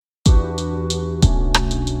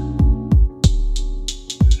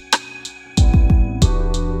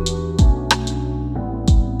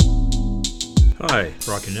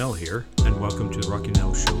Rockinell here, and welcome to the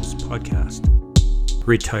Rockinell Show's podcast.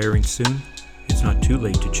 Retiring soon? It's not too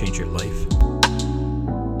late to change your life.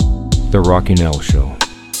 The Rockinell Show.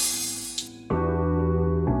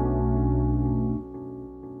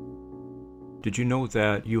 Did you know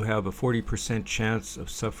that you have a 40% chance of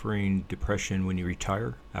suffering depression when you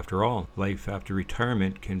retire? After all, life after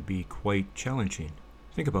retirement can be quite challenging.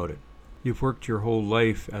 Think about it. You've worked your whole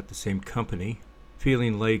life at the same company,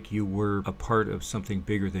 feeling like you were a part of something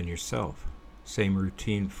bigger than yourself. Same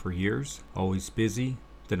routine for years, always busy,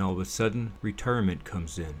 then all of a sudden, retirement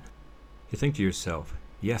comes in. You think to yourself,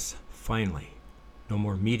 yes, finally. No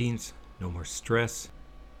more meetings, no more stress.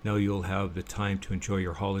 Now you'll have the time to enjoy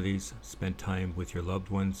your holidays, spend time with your loved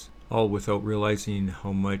ones, all without realizing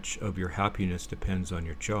how much of your happiness depends on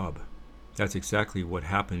your job. That's exactly what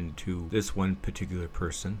happened to this one particular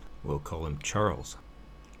person. We'll call him Charles.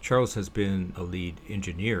 Charles has been a lead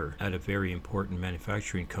engineer at a very important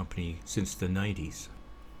manufacturing company since the 90s.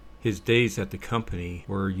 His days at the company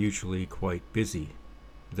were usually quite busy.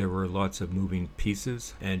 There were lots of moving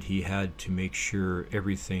pieces, and he had to make sure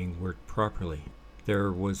everything worked properly.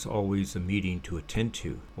 There was always a meeting to attend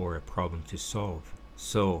to or a problem to solve.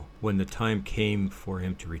 So, when the time came for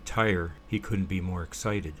him to retire, he couldn't be more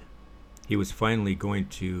excited. He was finally going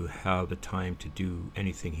to have the time to do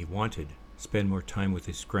anything he wanted. Spend more time with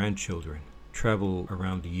his grandchildren, travel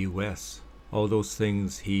around the U.S., all those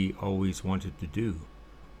things he always wanted to do.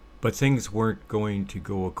 But things weren't going to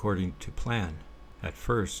go according to plan. At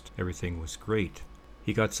first, everything was great.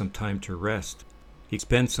 He got some time to rest. He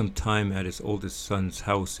spent some time at his oldest son's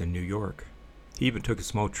house in New York. He even took a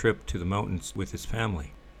small trip to the mountains with his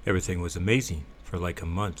family. Everything was amazing for like a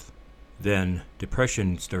month. Then,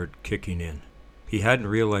 depression started kicking in. He hadn't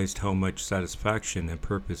realized how much satisfaction and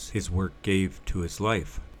purpose his work gave to his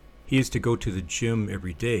life. He used to go to the gym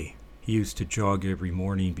every day. He used to jog every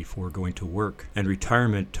morning before going to work, and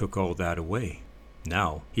retirement took all that away.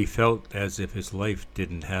 Now, he felt as if his life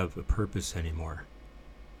didn't have a purpose anymore.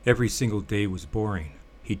 Every single day was boring.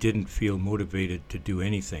 He didn't feel motivated to do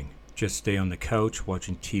anything, just stay on the couch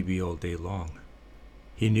watching TV all day long.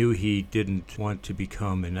 He knew he didn't want to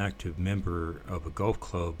become an active member of a golf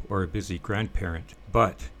club or a busy grandparent,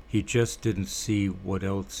 but he just didn't see what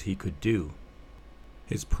else he could do.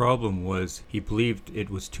 His problem was he believed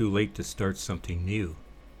it was too late to start something new.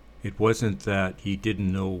 It wasn't that he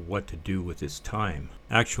didn't know what to do with his time.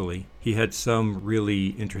 Actually, he had some really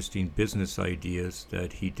interesting business ideas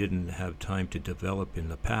that he didn't have time to develop in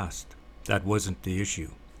the past. That wasn't the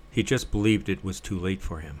issue. He just believed it was too late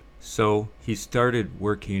for him. So he started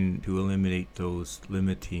working to eliminate those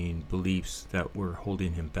limiting beliefs that were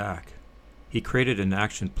holding him back. He created an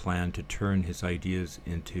action plan to turn his ideas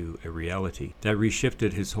into a reality that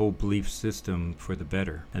reshifted his whole belief system for the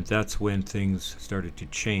better. And that's when things started to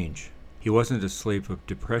change. He wasn't a slave of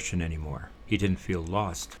depression anymore. He didn't feel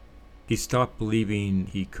lost. He stopped believing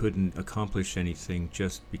he couldn't accomplish anything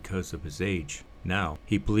just because of his age. Now,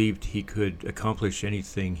 he believed he could accomplish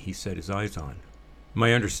anything he set his eyes on.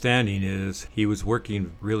 My understanding is he was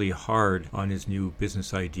working really hard on his new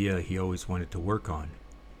business idea he always wanted to work on.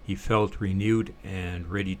 He felt renewed and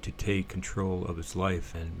ready to take control of his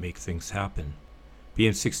life and make things happen.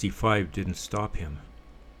 Being 65 didn't stop him.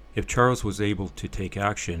 If Charles was able to take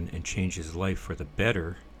action and change his life for the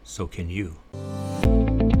better, so can you.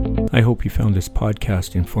 I hope you found this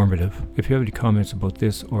podcast informative. If you have any comments about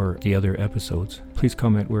this or the other episodes, please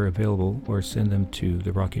comment where available or send them to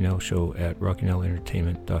the Rockinell Show at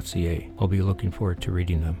rockinellentertainment.ca. I'll be looking forward to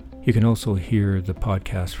reading them. You can also hear the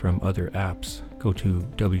podcast from other apps. Go to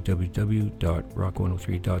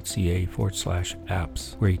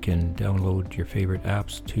www.rock103.ca/apps, where you can download your favorite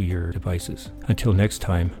apps to your devices. Until next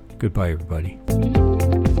time, goodbye everybody.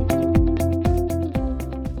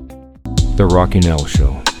 The Rockinell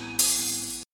Show.